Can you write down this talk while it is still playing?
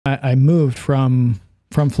I moved from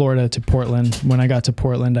Florida to Portland. When I got to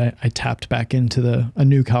Portland, I tapped back into a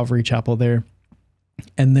new Calvary Chapel there.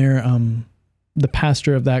 And there, the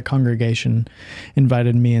pastor of that congregation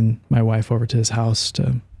invited me and my wife over to his house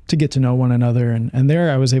to get to know one another. And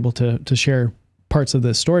there I was able to share parts of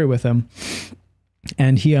this story with him.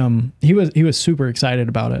 And he was super excited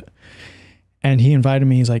about it. And he invited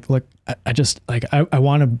me. He's like, look, I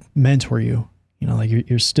want to mentor you. You know, like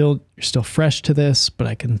you're still fresh to this, but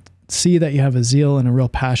I can see that you have a zeal and a real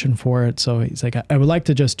passion for it. So he's like, I would like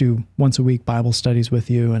to just do once a week Bible studies with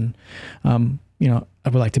you. And, you know, I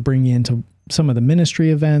would like to bring you into some of the ministry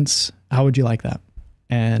events. How would you like that?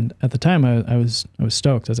 And at the time I was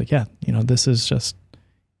stoked. I was like, yeah, you know, this is just,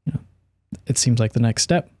 you know, it seems like the next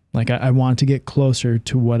step. Like I want to get closer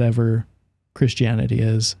to whatever Christianity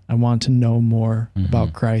is. I want to know more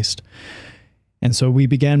about Christ. And so we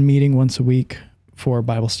began meeting once a week for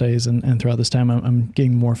Bible studies. And throughout this time, I'm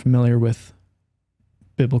getting more familiar with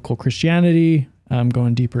biblical Christianity. I'm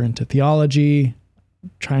going deeper into theology,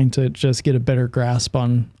 trying to just get a better grasp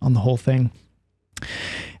on the whole thing.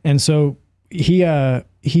 And so he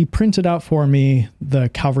printed out for me the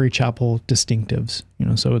Calvary Chapel distinctives. You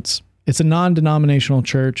know, so it's a non-denominational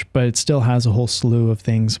church, but it still has a whole slew of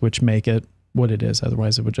things which make it what it is.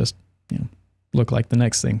 Otherwise, it would just, you know, look like the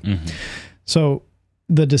next thing. So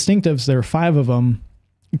the distinctives, there are 5 of them,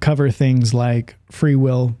 cover things like free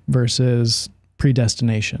will versus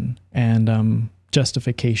predestination and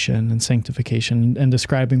justification and sanctification, and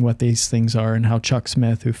describing what these things are and how Chuck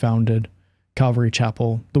Smith, who founded Calvary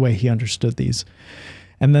Chapel, the way he understood these.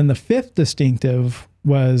 And then the 5th distinctive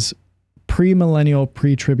was premillennial,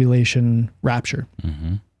 pre-tribulation rapture.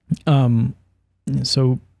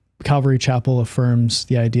 So Calvary Chapel affirms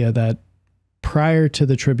the idea that prior to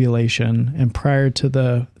the tribulation and prior to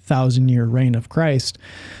the 1,000-year reign of Christ,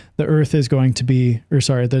 the earth is going to be,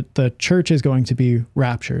 the church is going to be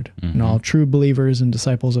raptured. And all true believers and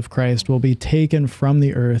disciples of Christ will be taken from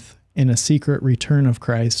the earth in a secret return of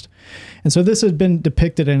Christ. And so this has been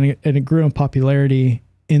depicted and it grew in popularity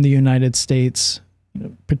in the United States, you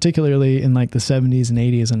know, particularly in like the 70s and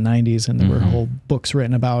 80s and 90s. And there were whole books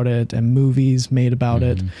written about it and movies made about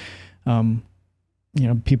it. You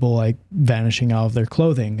know, people like vanishing out of their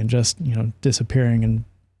clothing and just, you know, disappearing, and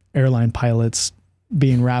airline pilots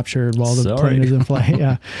being raptured while the plane is in flight.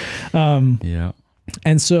 Yeah.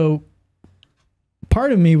 And so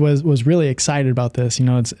part of me was really excited about this. You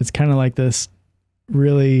know, it's kind of like this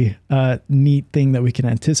really neat thing that we can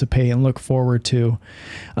anticipate and look forward to.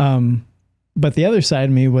 But the other side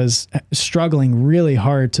of me was struggling really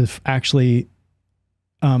hard to actually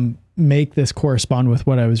make this correspond with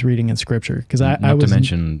what I was reading in Scripture, because I was, to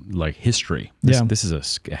mention like history. This is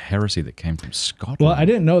a heresy that came from Scotland. Well, I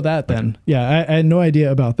didn't know that then. Yeah, I had no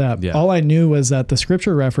idea about that. All I knew was that the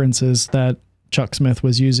Scripture references that Chuck Smith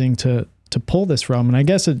was using to pull this from, and I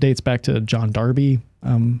guess it dates back to John Darby.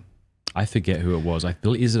 I forget who it was. I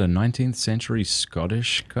believe, is it a 19th century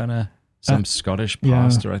Scottish kind of, some Scottish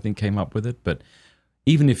pastor I think came up with it, but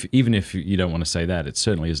even if you don't want to say that, it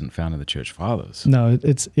certainly isn't found in the Church Fathers. No,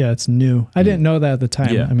 it's new. I didn't know that at the time.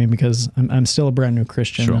 I mean, because I'm still a brand new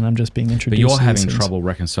Christian and I'm just being introduced. But you're having trouble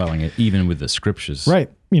reconciling it even with the Scriptures. Right.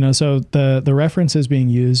 You know, so the references being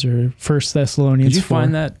used are 1 Thessalonians 4. Could you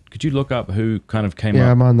find that? Could you look up who kind of came up?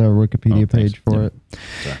 Yeah, I'm on the Wikipedia page for it.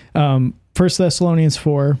 1 Thessalonians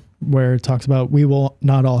 4, where it talks about we will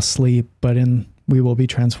not all sleep, but we will be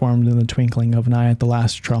transformed in the twinkling of an eye at the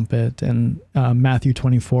last trumpet. And Matthew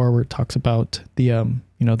 24, where it talks about the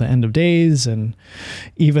the end of days, and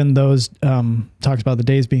even those talks about the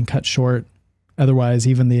days being cut short. Otherwise,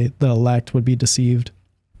 even the elect would be deceived.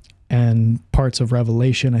 And parts of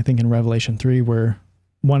Revelation, I think in Revelation 3, where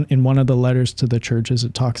in one of the letters to the churches,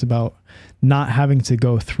 it talks about not having to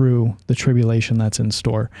go through the tribulation that's in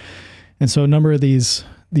store. And so a number of these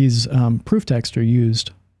proof texts are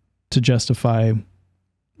used to justify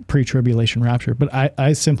pre-tribulation rapture, but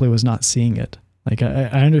I simply was not seeing it. Like I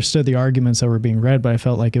understood the arguments that were being read, but I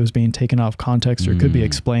felt like it was being taken off context or could be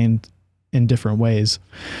explained in different ways.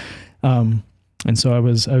 And so I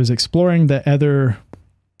was exploring the other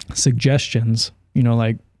suggestions, you know,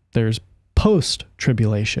 like there's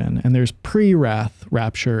post-tribulation and there's pre-wrath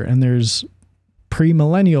rapture and there's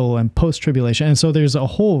pre-millennial and post-tribulation. And so there's a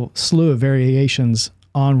whole slew of variations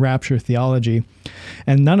on rapture theology,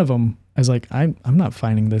 and none of them, I was like, I'm not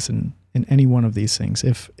finding this in any one of these things.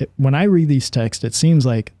 When I read these texts, it seems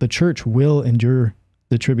like the church will endure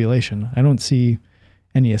the tribulation. I don't see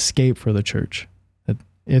any escape for the church.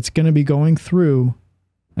 It's going to be going through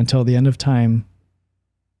until the end of time,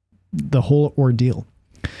 the whole ordeal.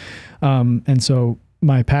 And so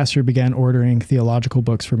my pastor began ordering theological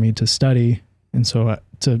books for me to study. And so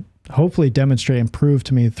to hopefully demonstrate and prove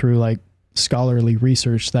to me through like scholarly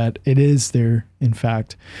research that it is there, in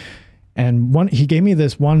fact. And he gave me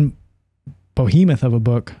this one behemoth of a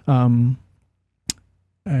book.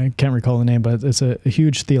 I can't recall the name, but it's a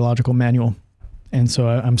huge theological manual. And so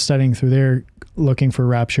I'm studying through there, looking for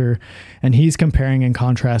rapture, and he's comparing and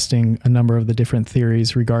contrasting a number of the different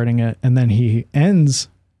theories regarding it. And then he ends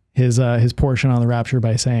his portion on the rapture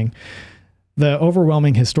by saying, the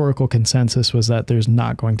overwhelming historical consensus was that there's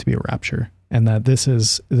not going to be a rapture, and that this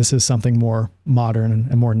is something more modern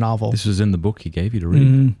and more novel. This was in the book he gave you to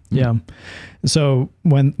read. Yeah. So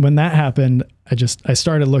when that happened, I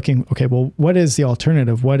started looking, okay, well, what is the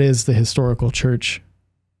alternative? What is the historical church?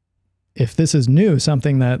 If this is new,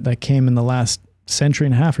 something that came in the last century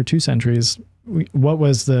and a half or 2 centuries, what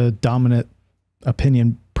was the dominant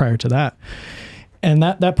opinion prior to that? And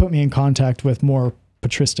that put me in contact with more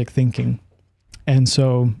patristic thinking. And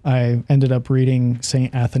so I ended up reading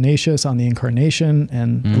St. Athanasius on the Incarnation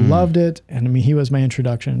and loved it. And I mean, he was my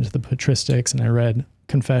introduction to the patristics, and I read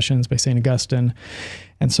Confessions by St. Augustine.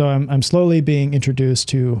 And so I'm slowly being introduced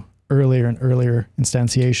to earlier and earlier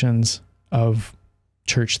instantiations of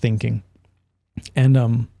church thinking.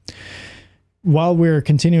 And while we're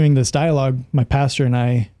continuing this dialogue, my pastor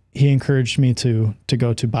and he encouraged me to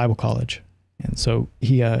go to Bible college. And so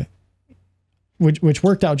he which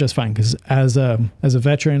worked out just fine, because as a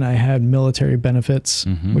veteran, I had military benefits,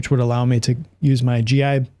 which would allow me to use my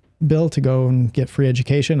GI Bill to go and get free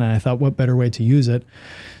education. And I thought, what better way to use it?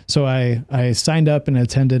 So I signed up and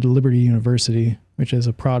attended Liberty University, which is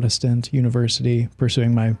a Protestant university,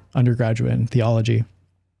 pursuing my undergraduate in theology.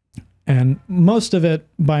 And most of it,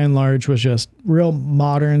 by and large, was just real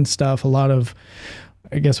modern stuff. A lot of,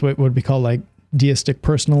 I guess, what would be called like deistic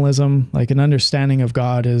personalism, like an understanding of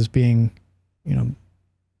God as being,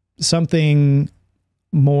 something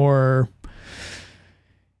more.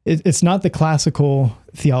 It's not the classical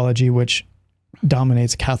theology which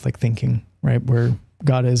dominates Catholic thinking, right? Where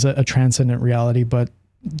God is a transcendent reality, but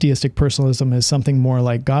deistic personalism is something more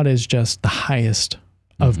like God is just the highest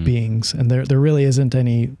of beings, and there really isn't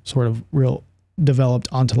any sort of real developed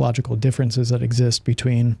ontological differences that exist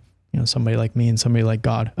between somebody like me and somebody like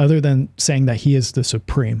God, other than saying that he is the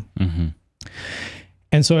supreme.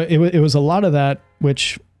 And so it was a lot of that,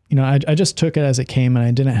 which I just took it as it came, and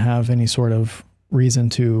I didn't have any sort of reason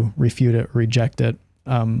to refute it or reject it.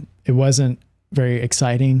 It wasn't very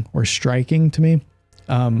exciting or striking to me.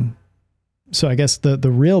 So I guess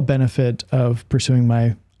the real benefit of pursuing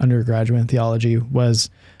my undergraduate in theology was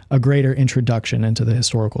a greater introduction into the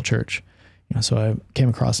historical church. So I came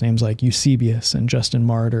across names like Eusebius and Justin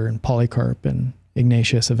Martyr and Polycarp and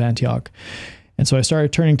Ignatius of Antioch. And so I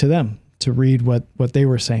started turning to them to read what they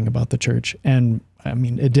were saying about the church. And I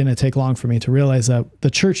mean, it didn't take long for me to realize that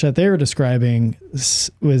the church that they were describing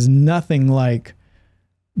was nothing like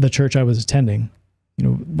the church I was attending.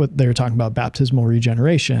 What they were talking about, baptismal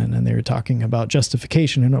regeneration, and they were talking about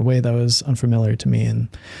justification in a way that was unfamiliar to me,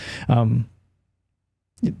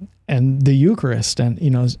 and the Eucharist,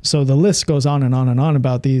 and so the list goes on and on and on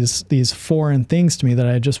about these foreign things to me that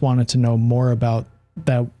I just wanted to know more about,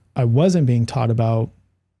 that I wasn't being taught about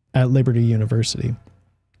at Liberty University.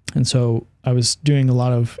 And so I was doing a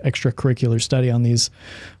lot of extracurricular study on these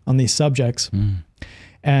subjects,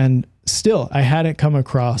 and still I hadn't come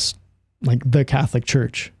across like the Catholic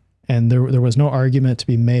Church, and there was no argument to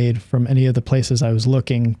be made from any of the places I was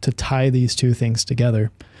looking to tie these two things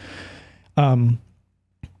together.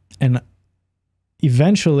 And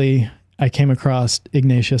eventually I came across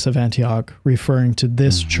Ignatius of Antioch referring to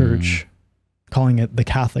this church, calling it the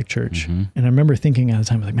Catholic Church. And I remember thinking at the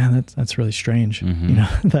time, like, man, that's really strange.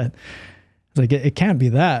 That it's like, it can't be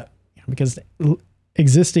that, because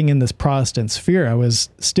existing in this Protestant sphere, I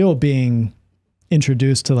was still being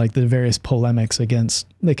introduced to like the various polemics against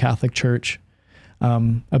the Catholic Church,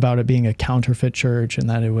 about it being a counterfeit church, and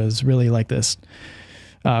that it was really like this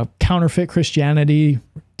counterfeit Christianity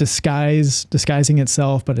disguising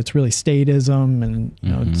itself, but it's really statism, and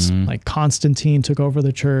it's like Constantine took over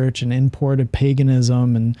the church and imported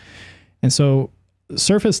paganism, and so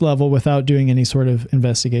surface level, without doing any sort of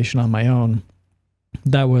investigation on my own,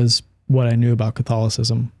 that was what I knew about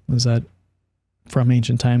Catholicism, was that from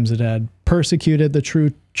ancient times it had persecuted the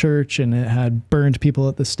true church, and it had burned people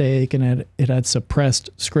at the stake, and it had suppressed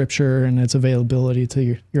scripture and its availability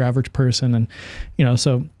to your average person, and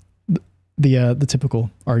so the typical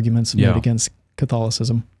arguments made against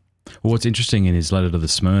Catholicism. Well, what's interesting in his letter to the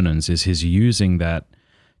Smyrnans is his using that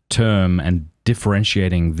term and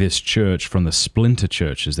differentiating this church from the splinter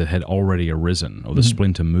churches that had already arisen, or the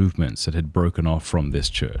splinter movements that had broken off from this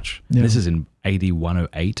church. Yeah. This is in AD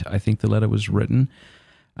 108, I think the letter was written.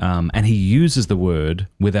 And he uses the word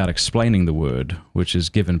without explaining the word, which has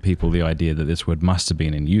given people the idea that this word must have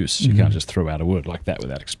been in use. You can't just throw out a word like that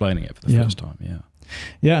without explaining it for the first time. Yeah.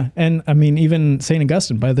 Yeah, and I mean, even St.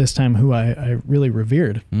 Augustine, by this time, who I really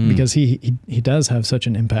revered, because he does have such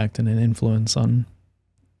an impact and an influence on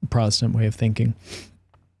the Protestant way of thinking.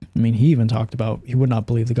 I mean, he even talked about he would not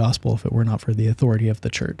believe the gospel if it were not for the authority of the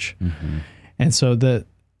church. And so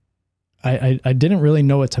I didn't really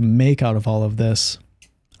know what to make out of all of this,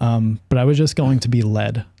 but I was just going to be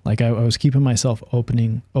led. Like I was keeping myself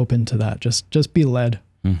open to that. Just be led.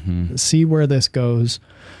 See where this goes.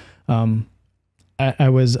 I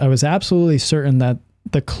was absolutely certain that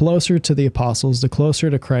the closer to the apostles, the closer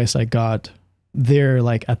to Christ I got, there,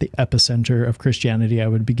 like at the epicenter of Christianity, I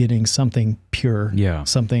would be getting something pure,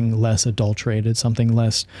 something less adulterated, something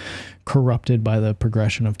less corrupted by the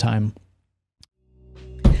progression of time.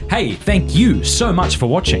 Hey, thank you so much for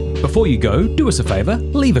watching. Before you go, do us a favor,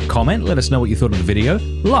 leave a comment, let us know what you thought of the video,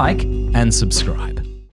 like, and subscribe.